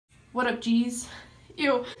What up, G's?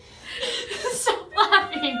 Ew. Stop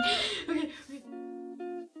laughing. Okay.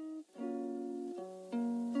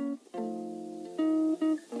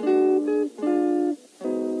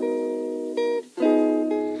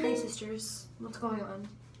 Hi, sisters. What's going on?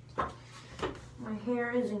 My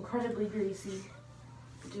hair is incredibly greasy.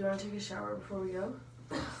 Do you want to take a shower before we go?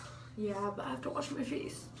 Yeah, but I have to wash my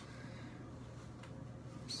face.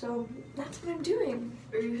 So that's what I'm doing.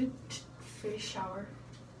 Or you could face shower.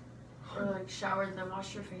 Or like shower and then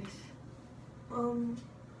wash your face. I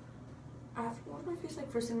have to wash my face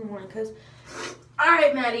like first thing in the morning because,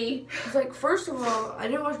 Alright, Maddie. like, first of all, I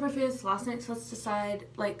didn't wash my face last night, so let's decide,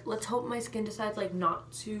 like, let's hope my skin decides, like,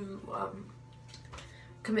 not to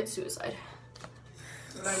commit suicide.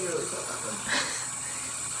 I really felt that one.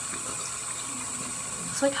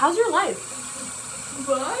 It's like, how's your life?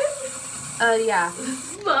 What? Yeah.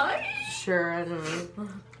 What? Sure, I don't know.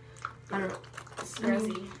 I don't know.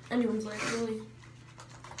 Stressy. Anyone's life, really.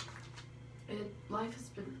 Life has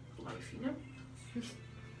been life, you know?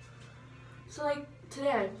 So, like,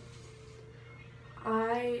 today,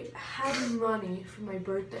 I had money for my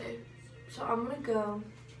birthday. So I'm gonna go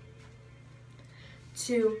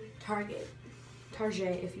to Target,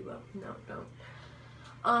 if you will. No, don't.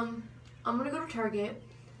 I'm gonna go to Target,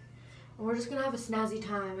 and we're just gonna have a snazzy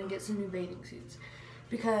time and get some new bathing suits.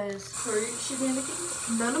 Because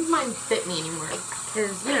Shenanigans? none of mine fit me anymore.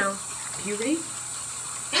 Because, you know, puberty.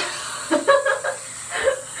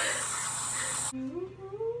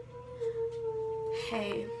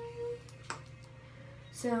 Hey.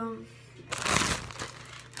 So,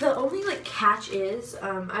 the only, like, catch is,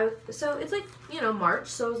 so it's, like, you know, March,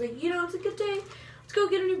 so I was like, you know, it's a good day. Let's go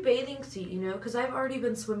get a new bathing suit, you know, because I've already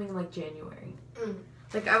been swimming, like, January.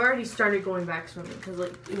 Like, I've already started going back swimming because,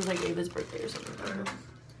 like, it was, like, Ava's birthday or something. I don't know.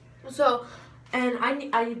 So, and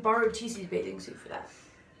I borrowed TC's bathing suit for that.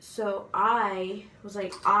 So, I was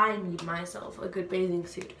like, I need myself a good bathing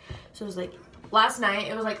suit. So, it was, like, last night,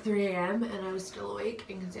 it was, like, 3 a.m., and I was still awake,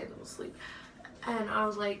 and Constanza was asleep. And I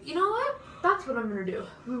was like, you know what? That's what I'm going to do.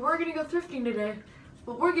 We were going to go thrifting today,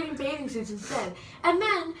 but we're getting bathing suits instead. And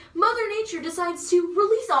then, Mother Nature decides to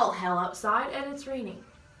release all hell outside, and it's raining.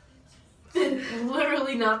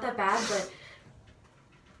 Literally not that bad, but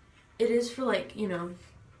it is for, like, you know.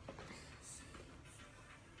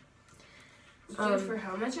 Dude, for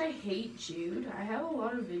how much I hate Jude, I have a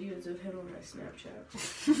lot of videos of him on my Snapchat.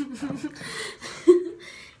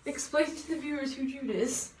 Explain to the viewers who Jude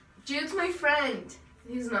is. Jude's my friend.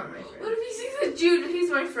 He's not my friend. What if he sees But Jude, he's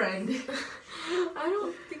my friend. I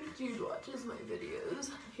don't think Jude watches my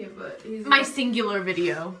videos. Yeah, but he's My singular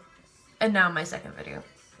video. And now my second video.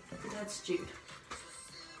 That's Jude.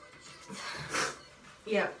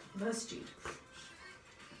 Yeah, that's Jude.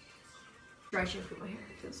 Dry shampoo my hair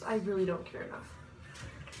because I really don't care enough.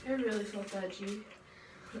 I really felt that, Jude.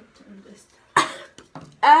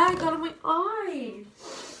 I got on my eye.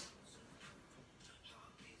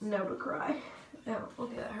 Never cry. Oh,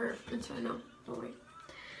 okay, that hurt. It's fine, no, don't worry.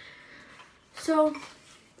 So,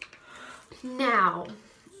 now,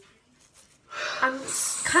 I'm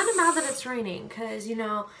kind of mad that it's raining because, you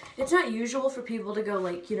know, it's not usual for people to go,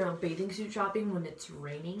 like, you know, bathing suit shopping when it's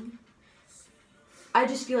raining. I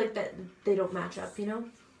just feel like that they don't match up, you know?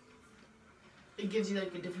 It gives you,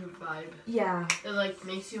 like, a different vibe. Yeah. It, like,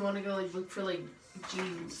 makes you want to go, like, look for, like,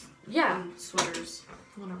 jeans. Yeah. And sweaters.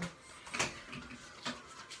 Whatever.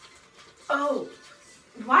 Oh,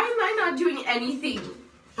 why am I not doing anything?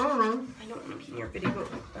 I don't know. I don't want to be in your video, but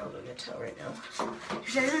I'm going to tell right now.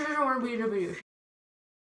 She doesn't want to be in a video.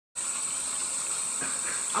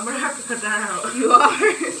 I'm gonna have to cut that out. You are.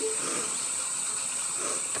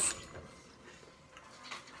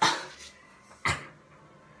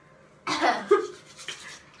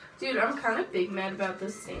 Dude, I'm kind of big mad about the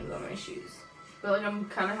stains on my shoes. But, like, I'm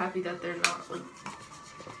kind of happy that they're not, like...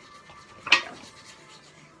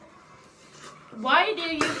 Why do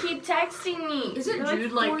you keep texting me? Isn't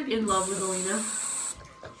Jude, like, in love with Alina?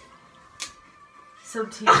 So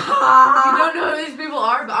tea. You don't know who these people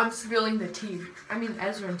are, but I'm spilling the tea. I mean,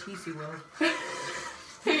 Ezra and TC will.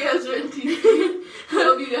 Hey, Ezra and TC. I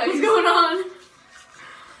love you guys. What's going on?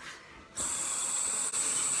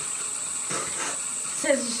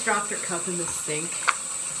 Says just dropped her cup in the sink.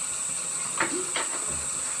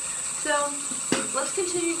 So, let's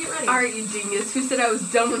continue to get ready. Alright, you genius. Who said I was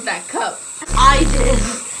done with that cup? I did.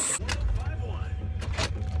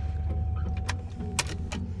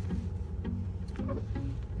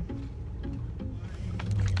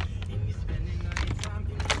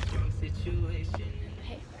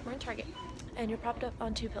 Hey, we're in Target, and you're propped up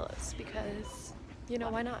on 2 pillows because, you know,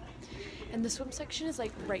 why not? And the swim section is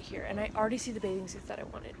like right here, and I already see the bathing suits that I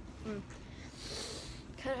wanted.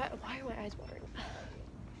 Why are my eyes watering?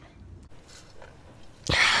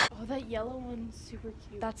 Oh, that yellow one's super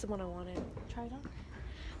cute. That's the one I wanted. Try it on.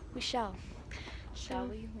 We shall. Shall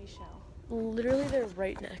we? We shall. Literally, they're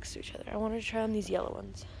right next to each other. I wanted to try on these yellow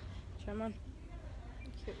ones. Try them on.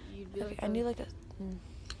 You'd be Okay, like I need like a...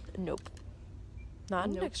 nope. Not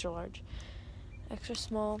an Nope. extra large. Extra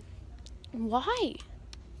small. Why?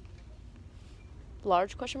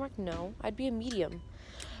 Large question mark? No. I'd be a medium.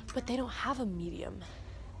 But they don't have a medium.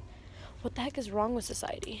 What the heck is wrong with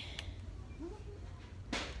society?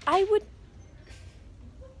 I would...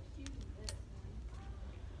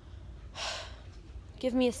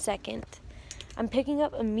 Give me a second. I'm picking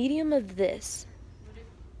up a medium of this.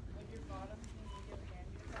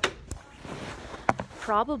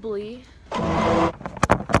 Probably. A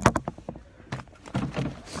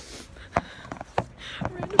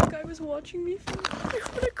random guy was watching me. I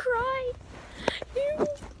want to cry. Ew.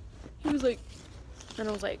 He was like, and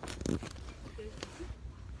I was like, yeah,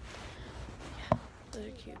 those are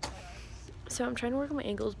cute. So I'm trying to work on my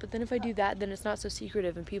angles, but then if I do that, then it's not so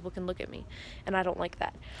secretive and people can look at me. And I don't like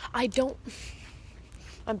that.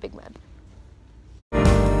 I'm big mad.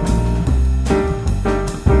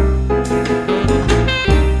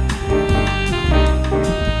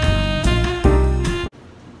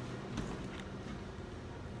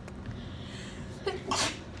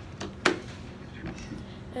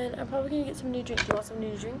 And I'm probably gonna get some new drink. Do you want some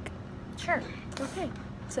new drink? Sure. Okay.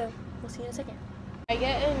 So we'll see you in a second. I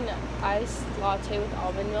get an iced latte with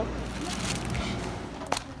almond milk.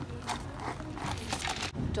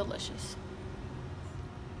 Delicious.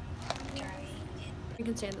 I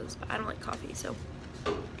can stand this, but I don't like coffee, so.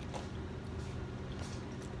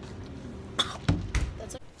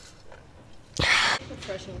 That's like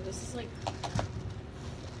refreshing. This is like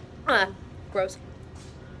Gross.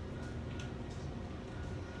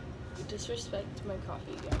 disrespect my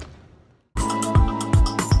coffee again.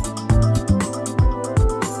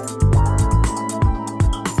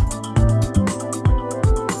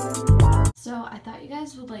 So I thought you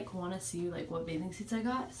guys would like want to see like what bathing suits I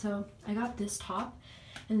got. So I got this top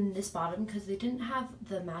and this bottom because they didn't have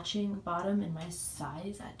the matching bottom in my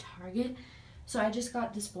size at Target. So I just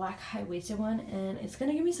got this black high-waisted one, and it's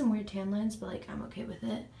gonna give me some weird tan lines, but like I'm okay with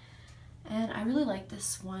it. And I really like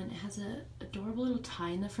this one. It has a adorable little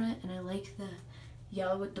tie in the front, and I like the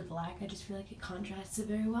yellow with the black. I just feel like it contrasts it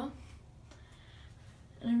very well.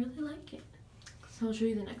 And I really like it. So I'll show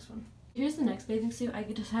you the next one. Here's the next bathing suit. I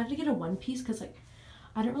decided to get a one piece because like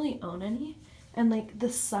I don't really own any. And like the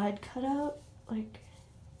side cutout, like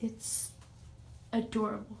it's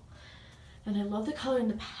adorable. And I love the color and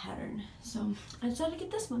the pattern. So I decided to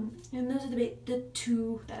get this one. And those are the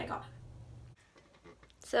two that I got.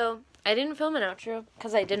 So I didn't film an outro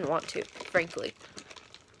because I didn't want to, frankly.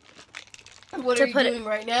 What are you doing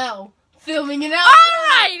right now? Filming an outro!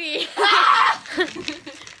 Alrighty!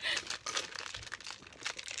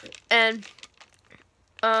 And,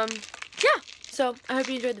 yeah. So I hope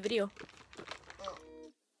you enjoyed the video.